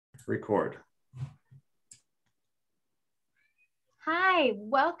record. Hi,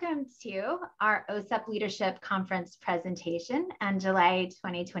 welcome to our OSEP Leadership Conference presentation on July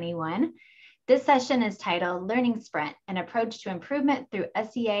 2021. This session is titled Learning Sprint, an approach to improvement through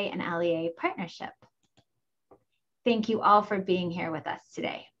SEA and LEA partnership. Thank you all for being here with us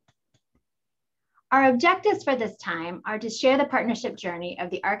today. Our objectives for this time are to share the partnership journey of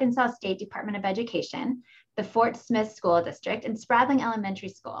the Arkansas State Department of Education, the Fort Smith School District, and Spradling Elementary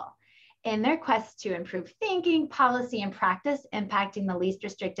School in their quest to improve thinking, policy, and practice impacting the least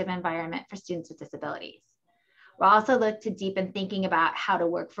restrictive environment for students with disabilities. We'll also look to deepen thinking about how to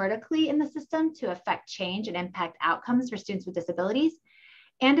work vertically in the system to affect change and impact outcomes for students with disabilities,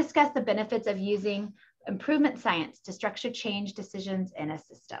 and discuss the benefits of using improvement science to structure change decisions in a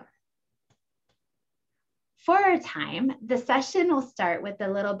system. For our time, the session will start with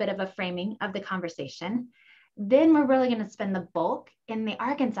a little bit of a framing of the conversation. Then we're really going to spend the bulk in the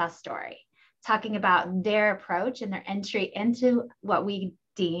Arkansas story, talking about their approach and their entry into what we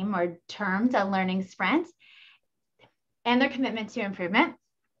deem or termed a learning sprint and their commitment to improvement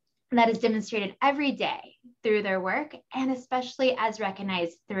that is demonstrated every day through their work, and especially as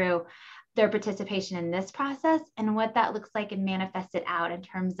recognized through their participation in this process and what that looks like and manifested out in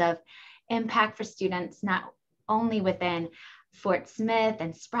terms of impact for students, not only within Fort Smith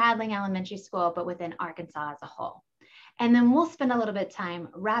and Spradling Elementary School, but within Arkansas as a whole. And then we'll spend a little bit of time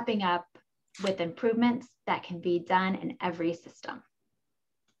wrapping up with improvements that can be done in every system.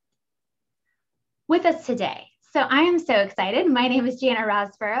 With us today, so I am so excited. My name is Janet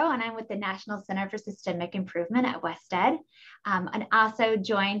Rosborough, and I'm with the National Center for Systemic Improvement at WestEd, and also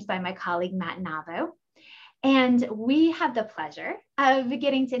joined by my colleague, Matt Navo. And we have the pleasure of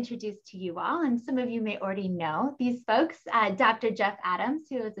getting to introduce to you all, and some of you may already know these folks, Dr. Jeff Adams,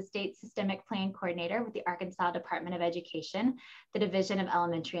 who is the State Systemic Plan Coordinator with the Arkansas Department of Education, the Division of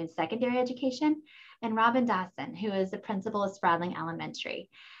Elementary and Secondary Education, and Robin Dawson, who is the Principal of Spradling Elementary.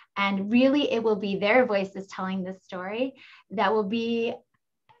 And really, it will be their voices telling this story that will be,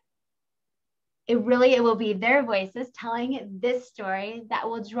 it will be their voices telling this story that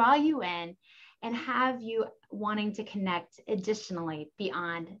will draw you in and have you wanting to connect additionally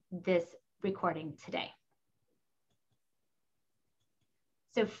beyond this recording today.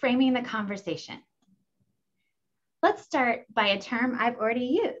 So framing the conversation. Let's start by a term I've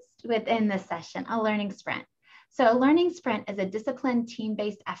already used within this session, a learning sprint. So a learning sprint is a disciplined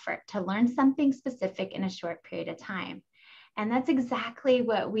team-based effort to learn something specific in a short period of time. And that's exactly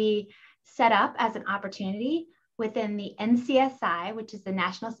what we set up as an opportunity within the NCSI, which is the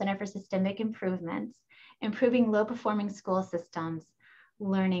National Center for Systemic Improvements, Improving Low-Performing School Systems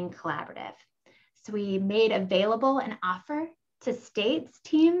Learning Collaborative. So we made available an offer to states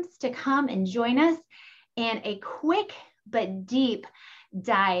teams to come and join us in a quick but deep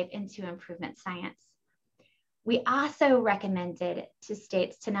dive into improvement science. We also recommended to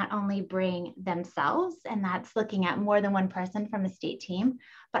states to not only bring themselves, and that's looking at more than one person from a state team,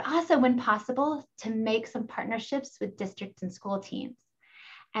 but also when possible to make some partnerships with districts and school teams.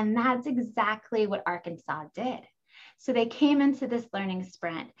 And that's exactly what Arkansas did. So they came into this learning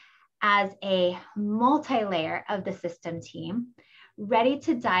sprint as a multi-layer of the system team, ready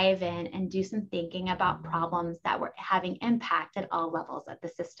to dive in and do some thinking about problems that were having impact at all levels of the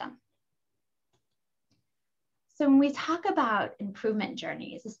system. So when we talk about improvement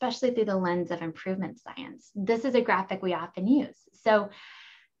journeys, especially through the lens of improvement science, this is a graphic we often use. So it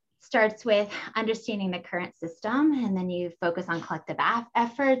starts with understanding the current system, and then you focus on collective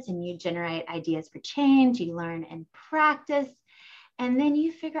efforts and you generate ideas for change, you learn and practice, and then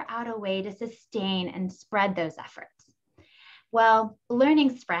you figure out a way to sustain and spread those efforts. Well,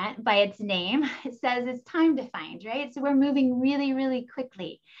 learning sprint, by its name, it says it's time defined, right? So we're moving really, really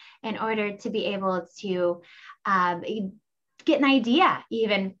quickly in order to be able to get an idea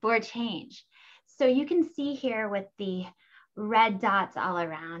even for change. So you can see here with the red dots all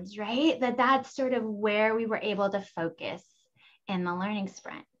around, right? That's sort of where we were able to focus in the learning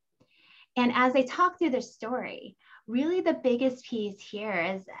sprint. And as I talk through the story, really the biggest piece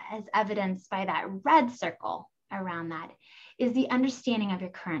here is, as evidenced by that red circle around that, is the understanding of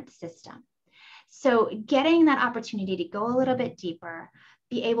your current system. So getting that opportunity to go a little bit deeper,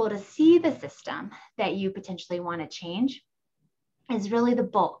 be able to see the system that you potentially want to change is really the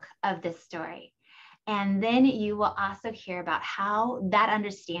bulk of this story. And then you will also hear about how that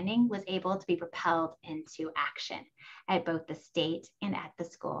understanding was able to be propelled into action at both the state and at the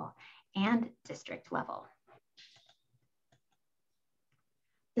school and district level.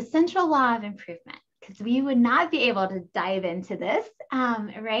 The central law of improvement, because we would not be able to dive into this,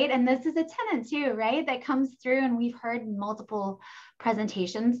 right? And this is a tenet too, right? That comes through, and we've heard multiple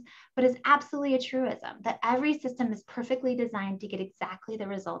presentations, but it's absolutely a truism that every system is perfectly designed to get exactly the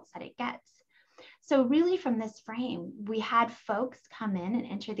results that it gets. So really from this frame, we had folks come in and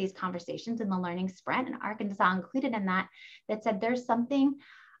enter these conversations in the learning sprint, and Arkansas included in that, that said there's something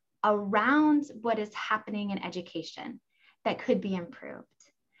around what is happening in education that could be improved,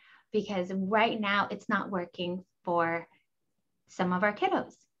 because right now it's not working for some of our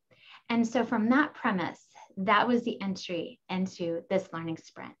kiddos. And so from that premise, that was the entry into this learning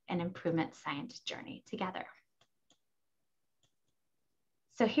sprint and improvement science journey together.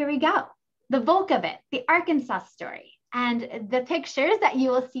 So here we go. The bulk of it, the Arkansas story. And the pictures that you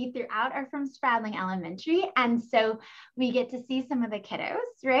will see throughout are from Spradling Elementary. And so we get to see some of the kiddos,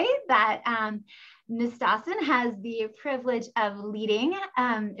 right? That Ms. Dawson has the privilege of leading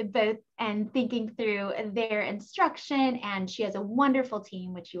both and thinking through their instruction. And she has a wonderful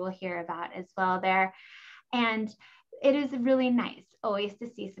team, which you will hear about as well there. And it is really nice always to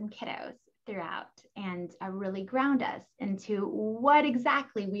see some kiddos throughout and really ground us into what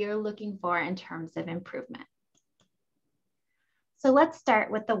exactly we are looking for in terms of improvement. So let's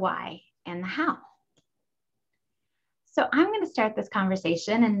start with the why and the how. So I'm going to start this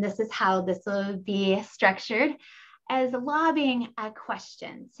conversation, and this is how this will be structured, as lobbying a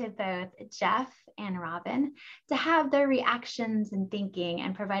question to both Jeff and Robin to have their reactions and thinking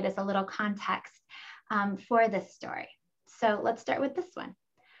and provide us a little context for this story. So let's start with this one.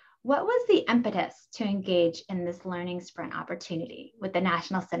 What was the impetus to engage in this learning sprint opportunity with the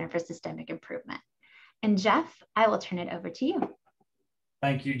National Center for Systemic Improvement? And Jeff, I will turn it over to you.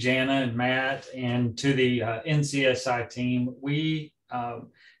 Thank you, Jana and Matt, and to the NCSI team. We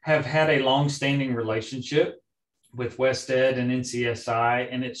have had a long-standing relationship with WestEd and NCSI,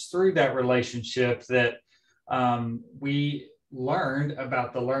 and it's through that relationship that we learned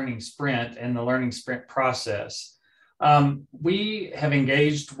about the learning sprint and the learning sprint process. We have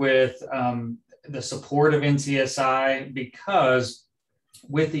engaged with the support of NCSI because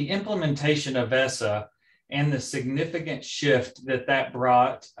with the implementation of ESSA and the significant shift that that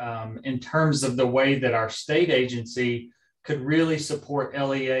brought in terms of the way that our state agency could really support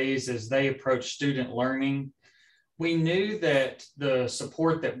LEAs as they approach student learning, we knew that the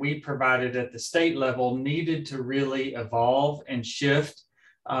support that we provided at the state level needed to really evolve and shift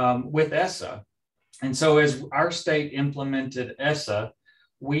with ESSA. And so as our state implemented ESSA,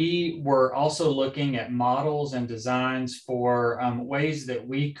 we were also looking at models and designs for ways that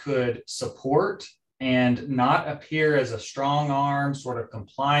we could support and not appear as a strong arm, sort of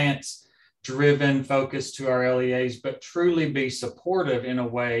compliance driven focus to our LEAs, but truly be supportive in a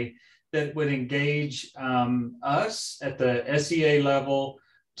way that would engage us at the SEA level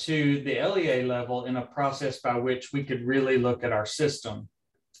to the LEA level in a process by which we could really look at our system.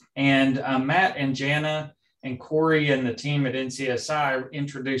 And Matt and Jana and Corey and the team at NCSI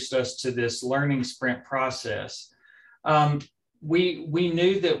introduced us to this learning sprint process. We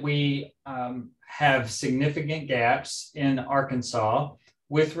knew that we have significant gaps in Arkansas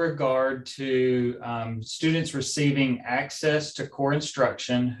with regard to students receiving access to core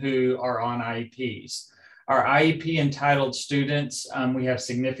instruction who are on IEPs. Our IEP entitled students, we have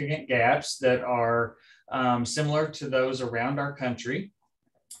significant gaps that are similar to those around our country.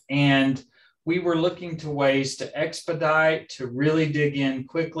 And we were looking to ways to expedite, to really dig in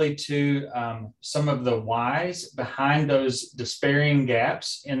quickly to some of the whys behind those despairing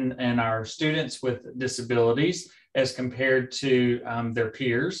gaps in our students with disabilities as compared to their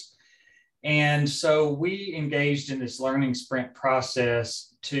peers. And so we engaged in this learning sprint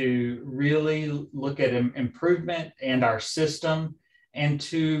process to really look at improvement and our system, and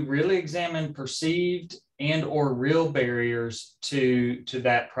to really examine perceived and or real barriers to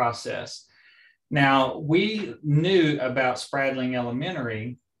that process. Now, we knew about Spradling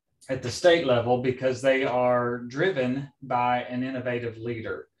Elementary at the state level because they are driven by an innovative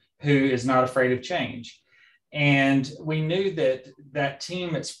leader who is not afraid of change. And we knew that that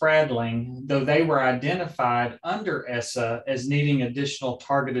team at Spradling, though they were identified under ESSA as needing additional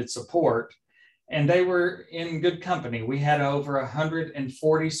targeted support, and they were in good company. We had over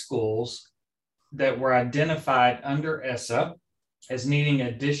 140 schools that were identified under ESSA as needing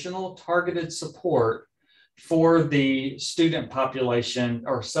additional targeted support for the student population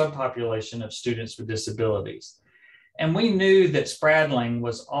or subpopulation of students with disabilities. And we knew that Spradling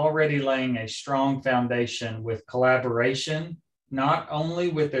was already laying a strong foundation with collaboration, not only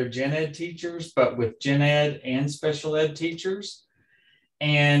with their gen ed teachers, but with gen ed and special ed teachers.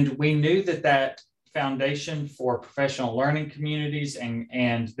 And we knew that that foundation for professional learning communities,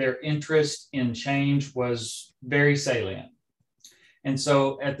 and their interest in change was very salient. And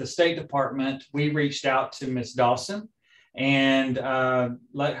so at the State Department, we reached out to Ms. Dawson and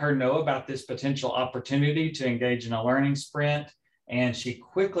let her know about this potential opportunity to engage in a learning sprint. And she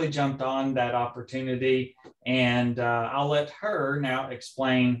quickly jumped on that opportunity. And I'll let her now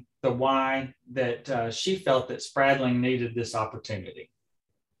explain the why that she felt that Spradling needed this opportunity.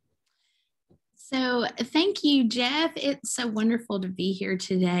 So thank you, Jeff. It's so wonderful to be here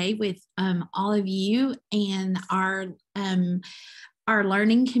today with all of you and our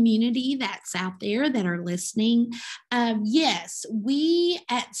learning community that's out there that are listening. Yes, we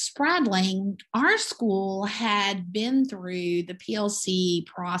at Spradling, our school had been through the PLC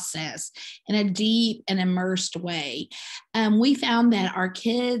process in a deep and immersed way. We found that our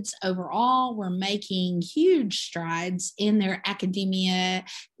kids overall were making huge strides in their academia.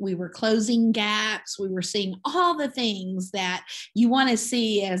 We were closing gaps. We were seeing all the things that you want to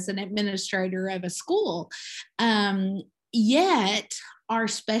see as an administrator of a school. Yet our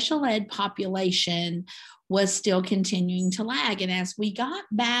special ed population was still continuing to lag. And as we got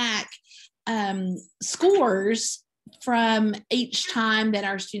back scores from each time that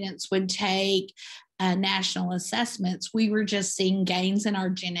our students would take national assessments, we were just seeing gains in our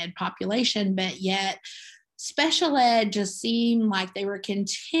gen ed population, but yet special ed just seemed like they were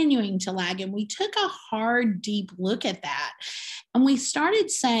continuing to lag. And we took a hard, deep look at that. And we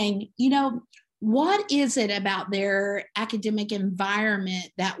started saying, what is it about their academic environment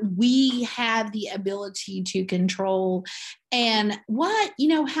that we have the ability to control? And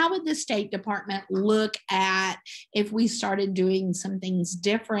how would the State Department look at if we started doing some things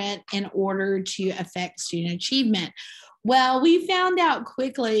different in order to affect student achievement? Well, we found out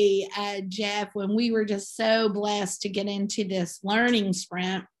quickly, Jeff, when we were just so blessed to get into this learning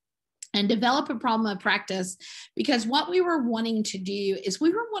sprint and develop a problem of practice, because what we were wanting to do is we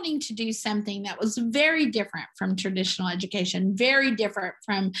were wanting to do something that was very different from traditional education, very different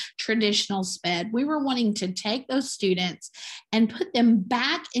from traditional SPED. We were wanting to take those students and put them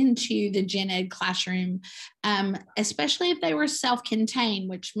back into the gen ed classroom, especially if they were self-contained,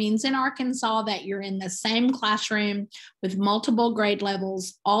 which means in Arkansas that you're in the same classroom with multiple grade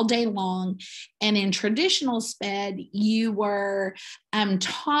levels all day long. And in traditional SPED, you were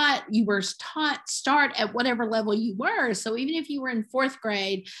taught start at whatever level you were. So even if you were in fourth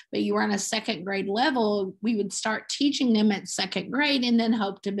grade, but you were on a second grade level, we would start teaching them at second grade and then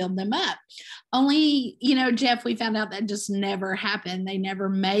hope to build them up. Only, Jeff, we found out that just never happened. They never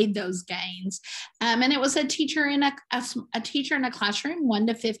made those gains. And it was a teacher in a classroom, 1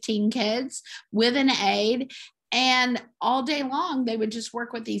 to 15 kids with an aide. And all day long, they would just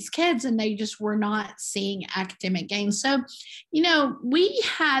work with these kids and they just were not seeing academic gains. So, we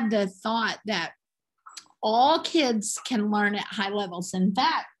had the thought that all kids can learn at high levels. In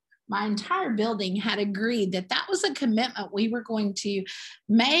fact, my entire building had agreed that that was a commitment we were going to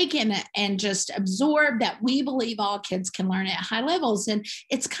make and just absorb, that we believe all kids can learn at high levels. And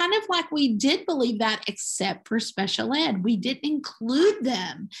it's kind of like we did believe that, except for special ed. We didn't include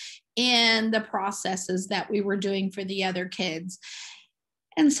them in the processes that we were doing for the other kids.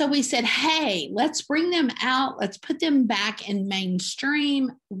 And so we said, hey, let's bring them out. Let's put them back in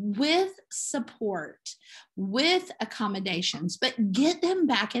mainstream with support, with accommodations, but get them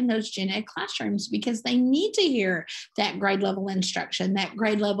back in those gen ed classrooms because they need to hear that grade level instruction, that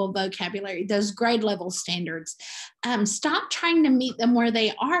grade level vocabulary, those grade level standards. Stop trying to meet them where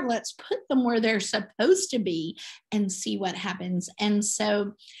they are. Let's put them where they're supposed to be and see what happens. And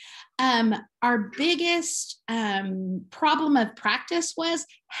so our biggest problem of practice was,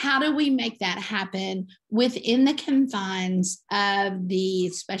 how do we make that happen within the confines of the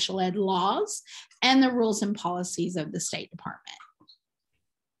special ed laws and the rules and policies of the State Department?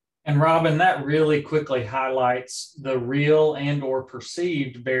 And Robin, that really quickly highlights the real and or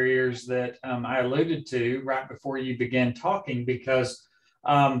perceived barriers that I alluded to right before you began talking, because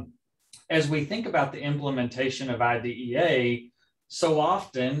as we think about the implementation of IDEA, so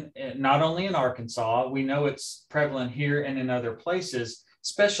often, not only in Arkansas, we know it's prevalent here and in other places,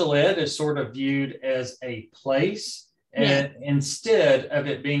 special ed is sort of viewed as a place instead of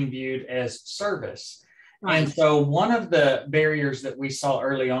it being viewed as service. Right. And so one of the barriers that we saw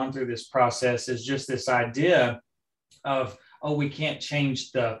early on through this process is just this idea of, we can't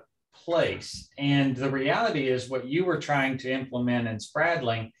change the place. And the reality is what you were trying to implement in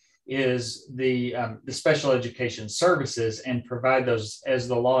Spradling is the special education services and provide those as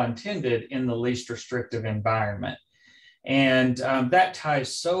the law intended in the least restrictive environment. And that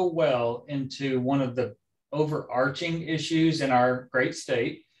ties so well into one of the overarching issues in our great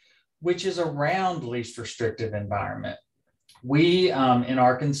state, which is around least restrictive environment. We in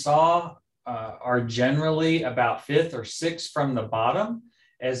Arkansas are generally about fifth or sixth from the bottom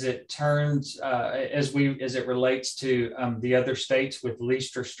as it turns as it relates to the other states with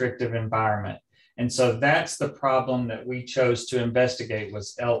least restrictive environment. And so that's the problem that we chose to investigate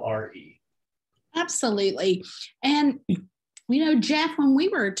was LRE. Absolutely. And Jeff, when we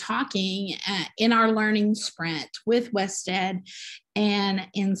were talking in our learning sprint with WestEd and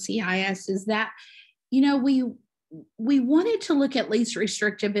NCIS, is that, we wanted to look at least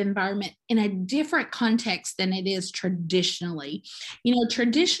restrictive environment in a different context than it is traditionally.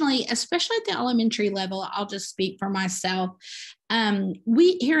 Traditionally, especially at the elementary level, I'll just speak for myself.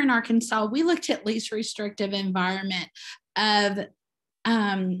 We here in Arkansas, we looked at least restrictive environment of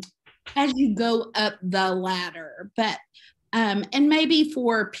as you go up the ladder, but and maybe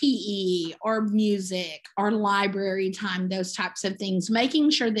for PE or music or library time, those types of things,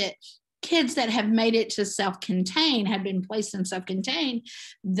 making sure that kids that have made it to self-contained, had been placed in self-contained,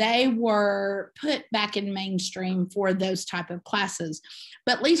 they were put back in mainstream for those type of classes.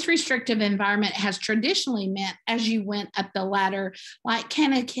 But least restrictive environment has traditionally meant as you went up the ladder, like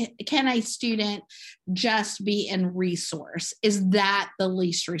can a student just be in resource? Is that the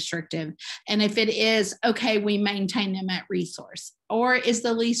least restrictive? And if it is, okay, we maintain them at resource. Or is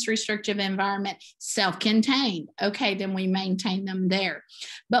the least restrictive environment self-contained? Okay, then we maintain them there.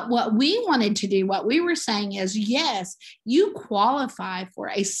 But what we wanted to do, what we were saying is, yes, you qualify for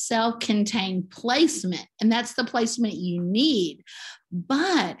a self-contained placement, and that's the placement you need.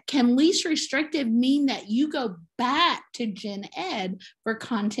 But can least restrictive mean that you go back to Gen Ed for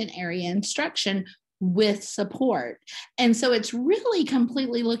content area instruction with support? And so it's really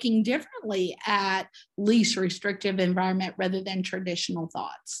completely looking differently at least restrictive environment rather than traditional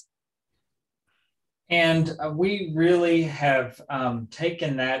thoughts. And we really have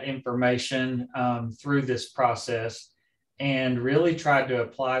taken that information through this process and really tried to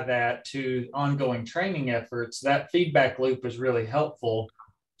apply that to ongoing training efforts. That feedback loop was really helpful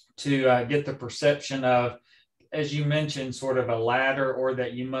to get the perception of, as you mentioned, sort of a ladder, or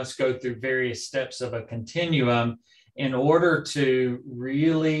that you must go through various steps of a continuum in order to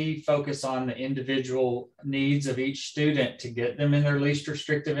really focus on the individual needs of each student to get them in their least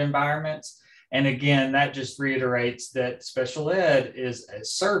restrictive environments. And again, that just reiterates that special ed is a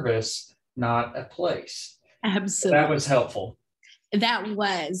service, not a place. Absolutely. So that was helpful.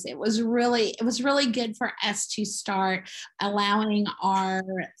 It was really good for us to start allowing our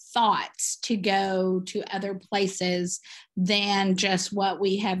thoughts to go to other places than just what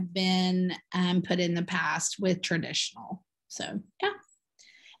we have been put in the past with traditional. So yeah.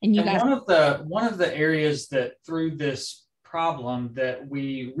 And guys, one of the areas that through this problem that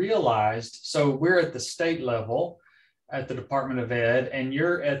we realized, so we're at the state level at the Department of Ed, and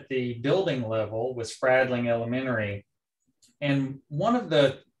you're at the building level with Spradling Elementary. And one of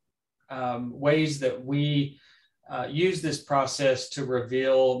the ways that we use this process to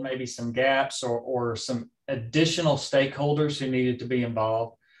reveal maybe some gaps or some additional stakeholders who needed to be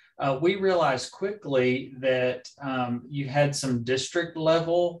involved, we realized quickly that you had some district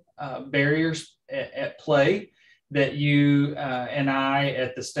level barriers at play that you and I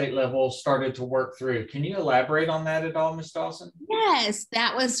at the state level started to work through. Can you elaborate on that at all, Ms. Dawson? Yes,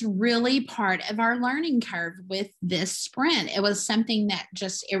 that was really part of our learning curve with this sprint. It was something that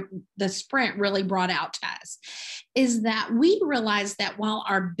the sprint really brought out to us, is that we realized that while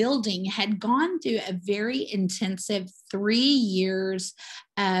our building had gone through a very intensive 3 years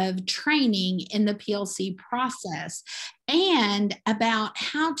of training in the PLC process and about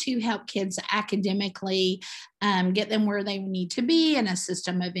how to help kids academically get them where they need to be in a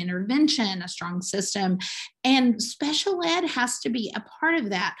system of intervention, a strong system. And special ed has to be a part of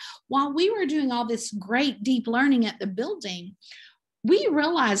that. While we were doing all this great deep learning at the building, we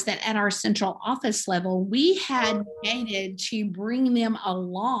realized that at our central office level, we had needed to bring them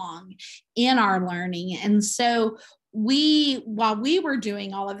along in our learning. And so while we were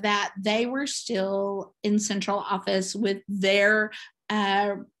doing all of that, they were still in central office with their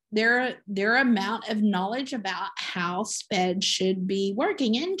amount of knowledge about how SPED should be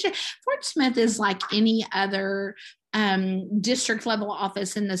working. And Fort Smith is like any other district level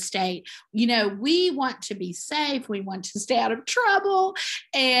office in the state. We want to be safe. We want to stay out of trouble,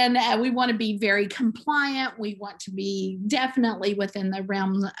 and we want to be very compliant. We want to be definitely within the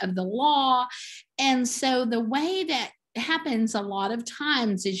realms of the law. And so the way that happens a lot of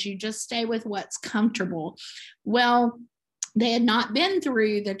times is you just stay with what's comfortable. Well, They had not been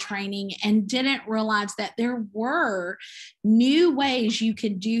through the training and didn't realize that there were new ways you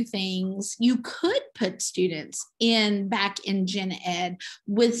could do things. You could put students back in gen ed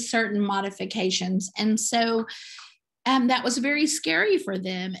with certain modifications. And so that was very scary for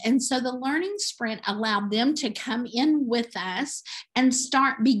them. And so the learning sprint allowed them to come in with us and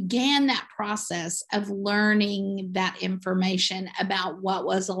began that process of learning that information about what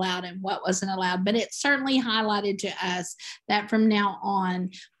was allowed and what wasn't allowed. But it certainly highlighted to us that from now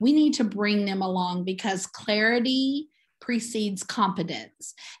on, we need to bring them along, because clarity precedes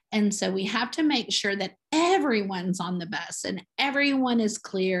competence. And so we have to make sure that everyone's on the bus and everyone is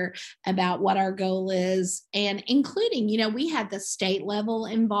clear about what our goal is. And including, we had the state level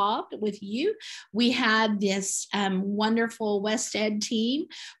involved with you. We had this wonderful West Ed team.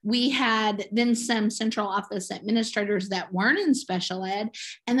 We had then some central office administrators that weren't in special ed.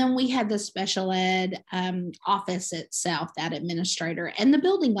 And then we had the special ed office itself, that administrator, and the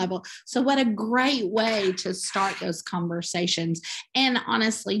building level. So what a great way to start those conversations. And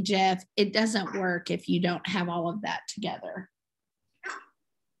honestly, Jeff, it doesn't work if you don't have all of that together.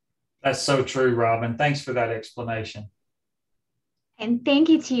 That's so true, Robin. Thanks for that explanation. And thank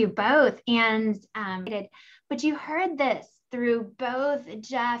you to you both. And but you heard this through both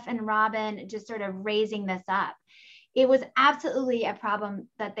Jeff and Robin just sort of raising this up. It was absolutely a problem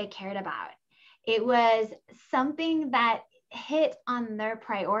that they cared about. It was something that hit on their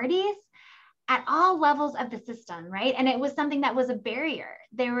priorities at all levels of the system, right? And it was something that was a barrier.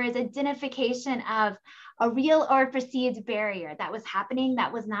 There was identification of a real or perceived barrier that was happening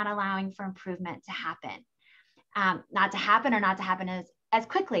that was not allowing for improvement to happen. Not to happen as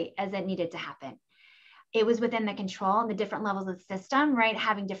quickly as it needed to happen. It was within the control and the different levels of the system, right?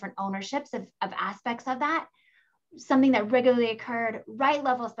 Having different ownerships of aspects of that, something that regularly occurred, right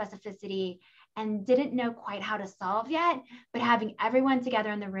level of specificity, and didn't know quite how to solve yet, but having everyone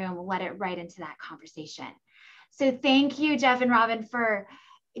together in the room let it right into that conversation. So thank you, Jeff and Robin, for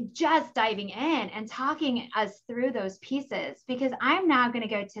just diving in and talking us through those pieces, because I'm now going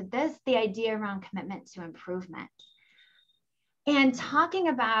to go to the idea around commitment to improvement. And talking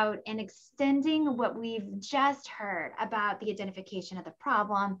about and extending what we've just heard about the identification of the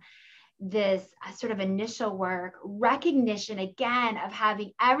problem, this sort of initial work, recognition again of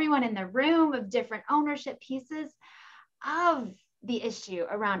having everyone in the room of different ownership pieces of the issue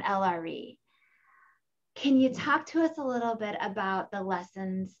around LRE. Can you talk to us a little bit about the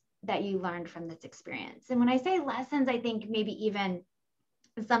lessons that you learned from this experience? And when I say lessons, I think maybe even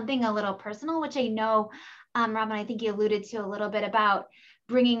something a little personal, which I know, Robin, I think you alluded to a little bit about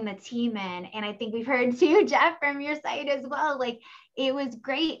bringing the team in. And I think we've heard too, Jeff, from your side as well. Like, it was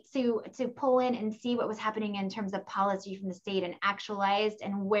great to pull in and see what was happening in terms of policy from the state and actualized,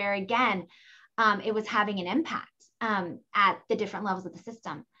 and where, again, it was having an impact at the different levels of the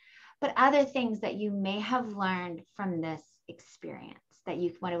system. But other things that you may have learned from this experience that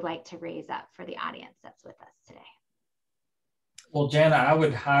you would like to raise up for the audience that's with us today. Well, Jana, I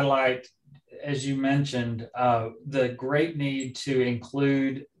would highlight, as you mentioned, the great need to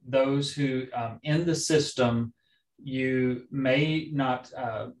include those who in the system you may not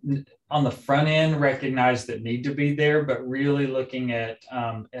on the front end recognize that need to be there, but really looking at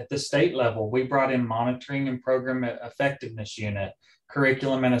the state level. We brought in monitoring and program effectiveness unit,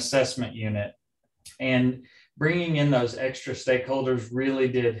 curriculum and assessment unit, and bringing in those extra stakeholders really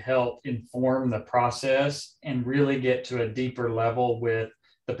did help inform the process and really get to a deeper level with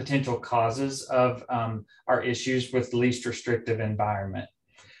the potential causes of our issues with least restrictive environment.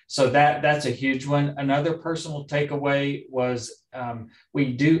 So that's a huge one. Another personal takeaway was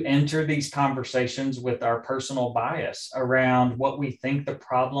we do enter these conversations with our personal bias around what we think the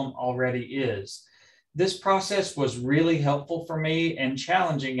problem already is. This process was really helpful for me and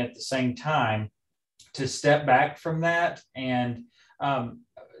challenging at the same time to step back from that and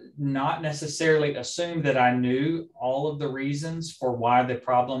not necessarily assume that I knew all of the reasons for why the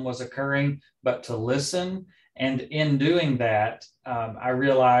problem was occurring, but to listen. And in doing that, I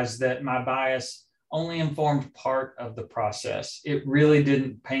realized that my bias only informed part of the process. It really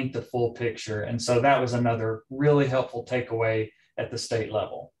didn't paint the full picture. And so that was another really helpful takeaway at the state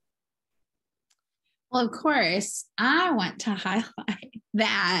level. Well, of course, I want to highlight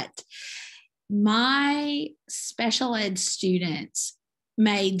that my special ed students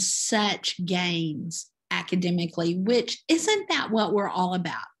made such gains academically, which isn't that what we're all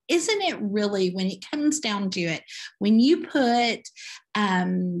about? Isn't it really, when it comes down to it, when you put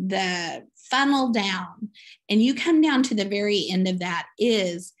the funnel down and you come down to the very end of that,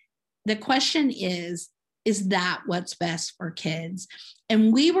 is the question is that what's best for kids?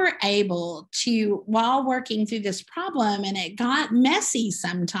 And we were able to, while working through this problem, and it got messy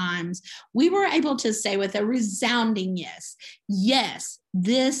sometimes, we were able to say with a resounding yes, yes,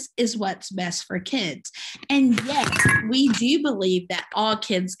 this is what's best for kids. And yes, we do believe that all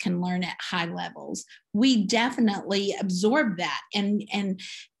kids can learn at high levels. We definitely absorb that, and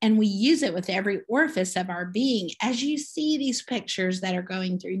we use it with every orifice of our being. As you see these pictures that are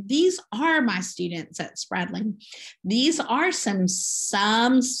going through, these are my students at Spradling. These are some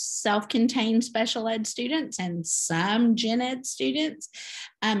self-contained special ed students and some gen ed students.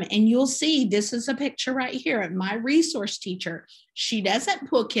 And you'll see, this is a picture right here of my resource teacher. She doesn't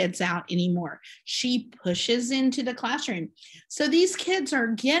pull kids out anymore. She pushes into the classroom. So these kids are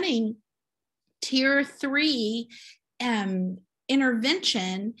getting tier 3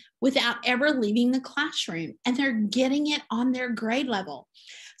 intervention without ever leaving the classroom, and they're getting it on their grade level.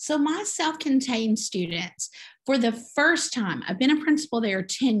 So my self-contained students, for the first time, I've been a principal there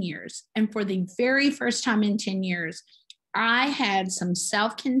 10 years, and for the very first time in 10 years, I had some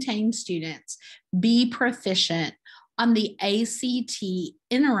self-contained students be proficient on the ACT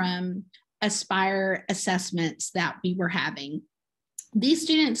interim Aspire assessments that we were having. These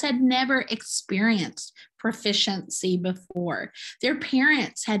students had never experienced proficiency before. Their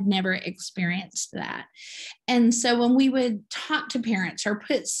parents had never experienced that. And so when we would talk to parents or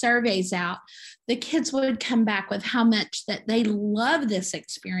put surveys out, the kids would come back with how much that they love this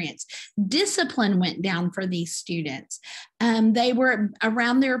experience. Discipline went down for these students. They were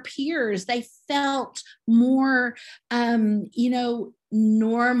around their peers. They felt more,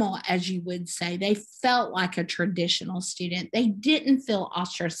 normal, as you would say. They felt like a traditional student. They didn't feel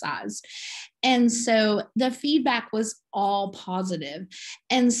ostracized. And so the feedback was all positive.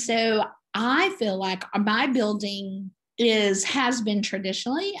 And so I feel like my building has been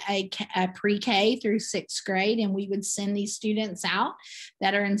traditionally a pre-K through 6th grade, and we would send these students out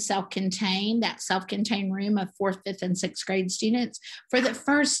that are in self-contained, that self-contained room of 4th, 5th, and 6th grade students. For the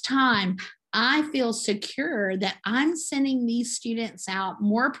first time, I feel secure that I'm sending these students out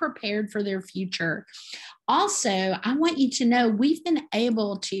more prepared for their future. Also, I want you to know we've been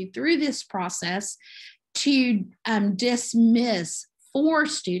able to, through this process, to dismiss 4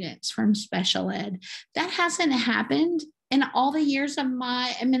 students from special ed. That hasn't happened in all the years of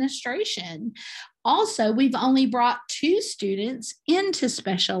my administration. Also, we've only brought 2 students into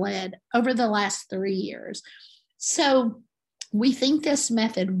special ed over the last 3 years. So we think this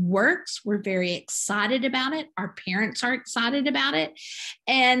method works. We're very excited about it. Our parents are excited about it.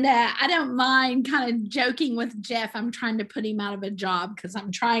 And I don't mind kind of joking with Jeff. I'm trying to put him out of a job because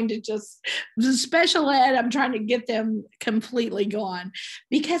I'm trying to special ed, I'm trying to get them completely gone,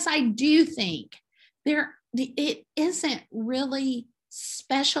 because I do think it isn't really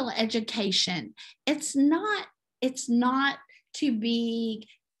special education. It's not to be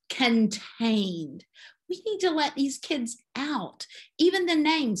contained. We need to let these kids out. Even the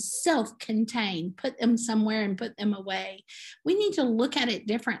name self-contained, put them somewhere and put them away. We need to look at it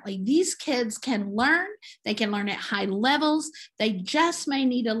differently. These kids can learn. They can learn at high levels. They just may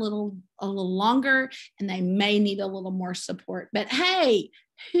need a little longer, and they may need a little more support. But hey,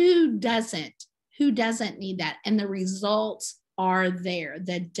 who doesn't? Who doesn't need that? And the results are there.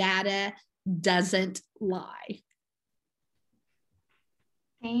 The data doesn't lie.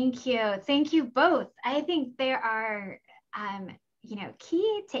 Thank you. Thank you both. I think there are,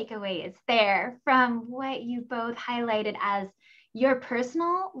 key takeaways there from what you both highlighted as your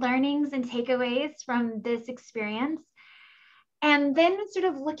personal learnings and takeaways from this experience. And then sort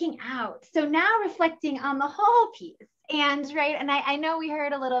of looking out. So now reflecting on the whole piece. And I know we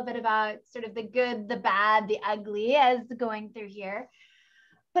heard a little bit about sort of the good, the bad, the ugly as going through here.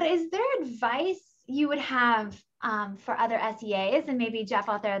 But is there advice you would have for other SEAs? And maybe Jeff,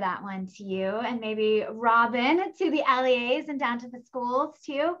 I'll throw that one to you, and maybe Robin to the LEAs and down to the schools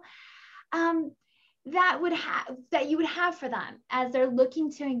too, that you would have for them as they're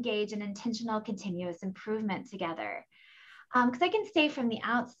looking to engage in intentional continuous improvement together. Because I can say from the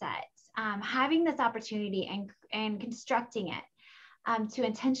outset, having this opportunity and constructing it to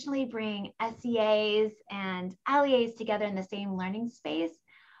intentionally bring SEAs and LEAs together in the same learning space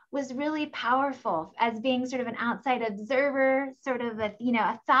was really powerful as being sort of an outside observer, sort of a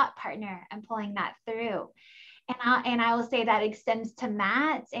thought partner, and pulling that through. And I will say that extends to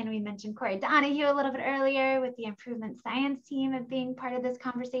Matt, and we mentioned Corey Donahue a little bit earlier with the improvement science team of being part of this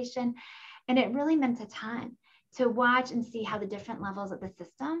conversation. And it really meant a ton to watch and see how the different levels of the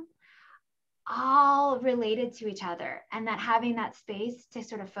system all related to each other, and that having that space to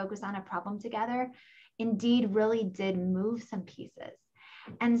sort of focus on a problem together indeed really did move some pieces.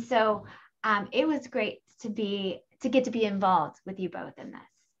 And so it was great to be to get to be involved with you both in this.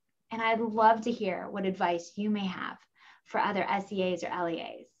 And I'd love to hear what advice you may have for other SEAs or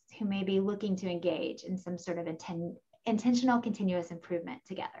LEAs who may be looking to engage in some sort of intentional continuous improvement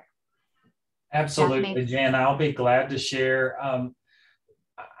together. Absolutely, Jen. I'll be glad to share.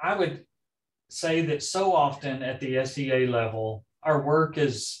 I would say that so often at the SEA level, our work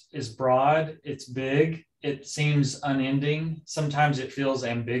is broad, it's big, it seems unending. Sometimes it feels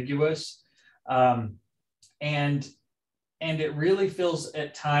ambiguous. And it really feels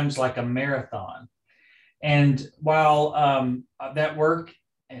at times like a marathon. And while that work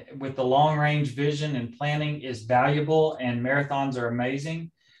with the long range vision and planning is valuable and marathons are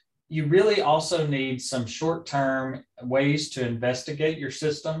amazing, you really also need some short-term ways to investigate your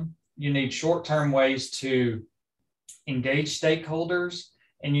system. You need short-term ways to engage stakeholders,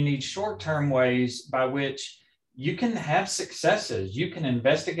 and you need short-term ways by which you can have successes. You can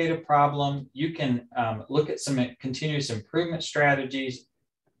investigate a problem, you can look at some continuous improvement strategies,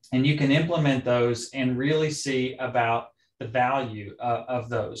 and you can implement those and really see about the value of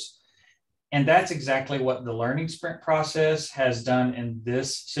those. And that's exactly what the learning sprint process has done in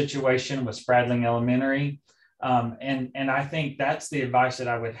this situation with Spradling Elementary. And I think that's the advice that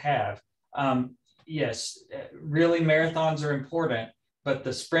I would have. Yes, really marathons are important, but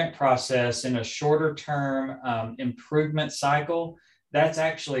the sprint process in a shorter term improvement cycle, that's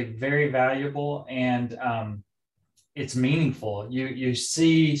actually very valuable, and it's meaningful. You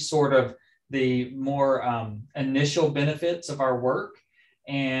see sort of the more initial benefits of our work,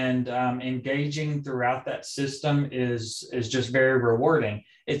 and engaging throughout that system is just very rewarding.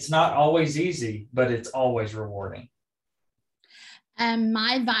 It's not always easy, but it's always rewarding.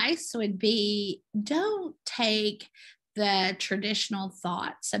 My advice would be, don't take the traditional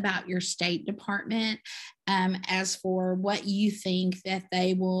thoughts about your State Department as for what you think that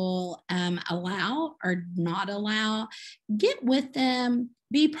they will allow or not allow. Get with them,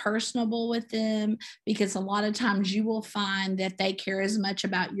 be personable with them, because a lot of times you will find that they care as much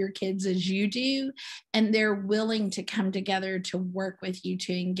about your kids as you do, and they're willing to come together to work with you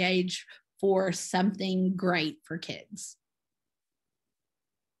to engage for something great for kids.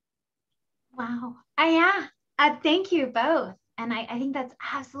 Wow. Thank you both. And I think that's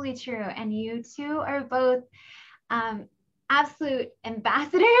absolutely true. And you two are both absolute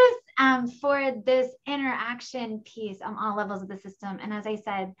ambassadors for this interaction piece on all levels of the system. And as I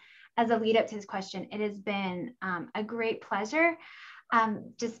said, as a lead up to this question, it has been a great pleasure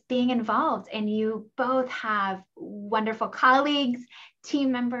just being involved. And you both have wonderful colleagues,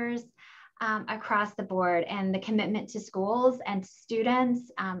 team members, across the board, and the commitment to schools and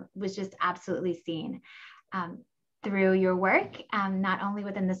students was just absolutely seen through your work, not only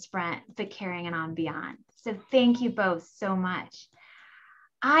within the sprint, but carrying it on beyond. So thank you both so much.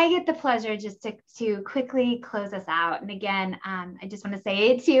 I get the pleasure just to quickly close us out. And again, I just want to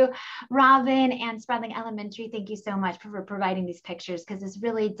say to Robin and Spradling Elementary, thank you so much for providing these pictures, because this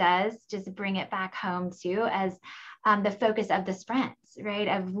really does just bring it back home too as the focus of the sprints, right?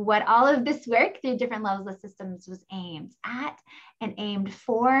 Of what all of this work through different levels of systems was aimed at and aimed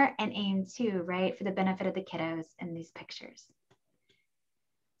for and aimed to, right? For the benefit of the kiddos in these pictures.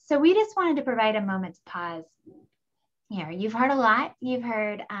 So we just wanted to provide a moment to pause here. You've heard a lot. You've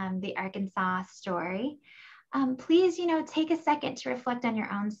heard the Arkansas story. Please, take a second to reflect on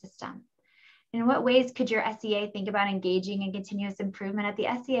your own system. In what ways could your SEA think about engaging in continuous improvement at the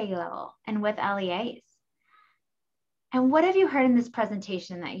SEA level and with LEAs? And what have you heard in this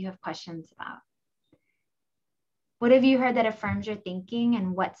presentation that you have questions about? What have you heard that affirms your thinking,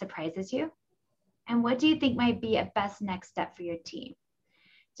 and what surprises you? And what do you think might be a best next step for your team?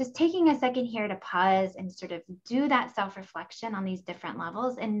 Just taking a second here to pause and sort of do that self-reflection on these different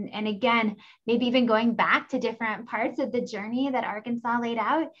levels. And again, maybe even going back to different parts of the journey that Arkansas laid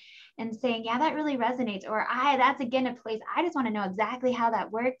out and saying, yeah, that really resonates. Or that's again a place I just want to know exactly how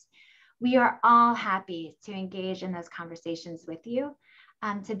that worked. We are all happy to engage in those conversations with you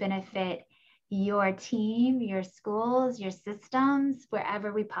to benefit your team, your schools, your systems,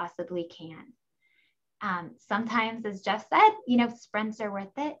 wherever we possibly can. Sometimes, as Jeff said, sprints are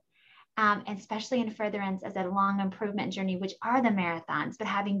worth it, and especially in furtherance as a long improvement journey, which are the marathons, but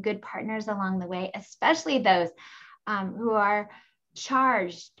having good partners along the way, especially those who are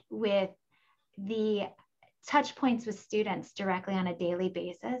charged with the touch points with students directly on a daily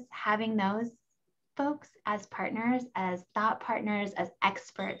basis, having those folks as partners, as thought partners, as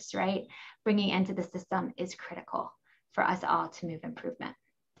experts, right, bringing into the system is critical for us all to move improvement.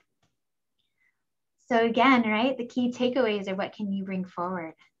 So again, right, the key takeaways are, what can you bring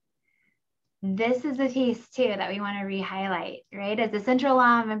forward? This is the piece too that we want to re-highlight, right? As a central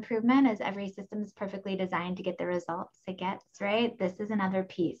law of improvement, as every system is perfectly designed to get the results it gets, right? This is another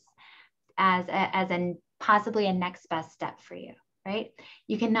piece as a possibly a next best step for you, right?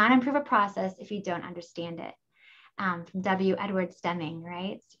 You cannot improve a process if you don't understand it. From W. Edward Deming,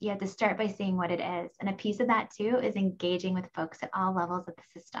 right? You have to start by seeing what it is. And a piece of that too is engaging with folks at all levels of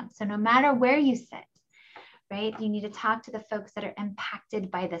the system. So no matter where you sit, right, you need to talk to the folks that are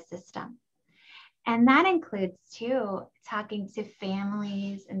impacted by the system. And that includes too, talking to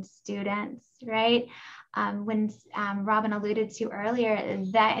families and students, right? When Robin alluded to earlier,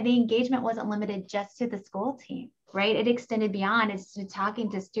 that the engagement wasn't limited just to the school team, right? It extended beyond. It's to talking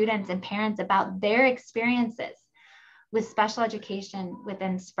to students and parents about their experiences with special education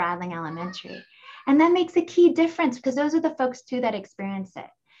within Spradling Elementary. And that makes a key difference because those are the folks too that experience it.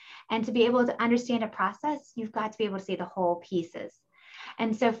 And to be able to understand a process, you've got to be able to see the whole pieces.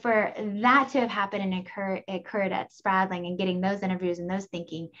 And so for that to have happened and occurred at Spradling and getting those interviews and those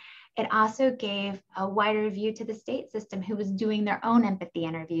thinking, it also gave a wider view to the state system who was doing their own empathy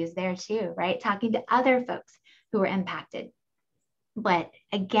interviews there too, right? Talking to other folks who were impacted. But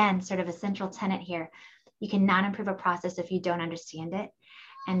again, sort of a central tenet here, you cannot improve a process if you don't understand it.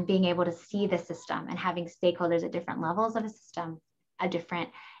 And being able to see the system and having stakeholders at different levels of a system, a different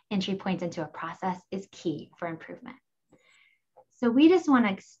entry points into a process is key for improvement. So we just want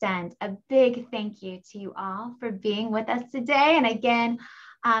to extend a big thank you to you all for being with us today. And again,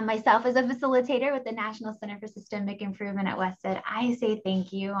 myself as a facilitator with the National Center for Systemic Improvement at Wested, I say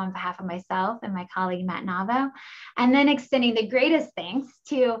thank you on behalf of myself and my colleague, Matt Navo, and then extending the greatest thanks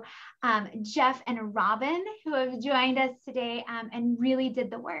to Jeff and Robin, who have joined us today and really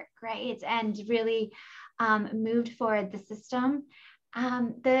did the work, right? And really moved forward the system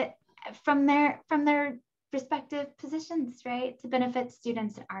from their respective positions, right, to benefit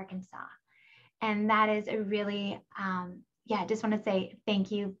students in Arkansas. And that is a really, I just want to say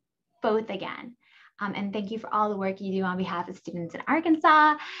thank you both again. And thank you for all the work you do on behalf of students in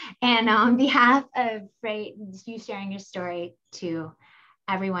Arkansas and on behalf of you sharing your story to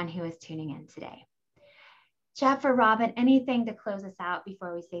everyone who is tuning in today. Jeff or Robin, anything to close us out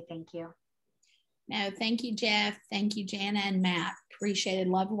before we say thank you? No, thank you, Jeff. Thank you, Jana and Matt. Appreciated,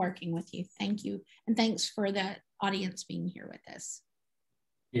 love working with you. Thank you. And thanks for the audience being here with us.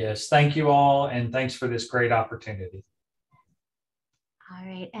 Yes, thank you all. And thanks for this great opportunity. All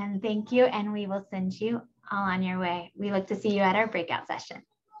right, and thank you. And we will send you all on your way. We look to see you at our breakout session.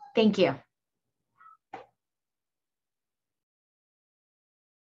 Thank you.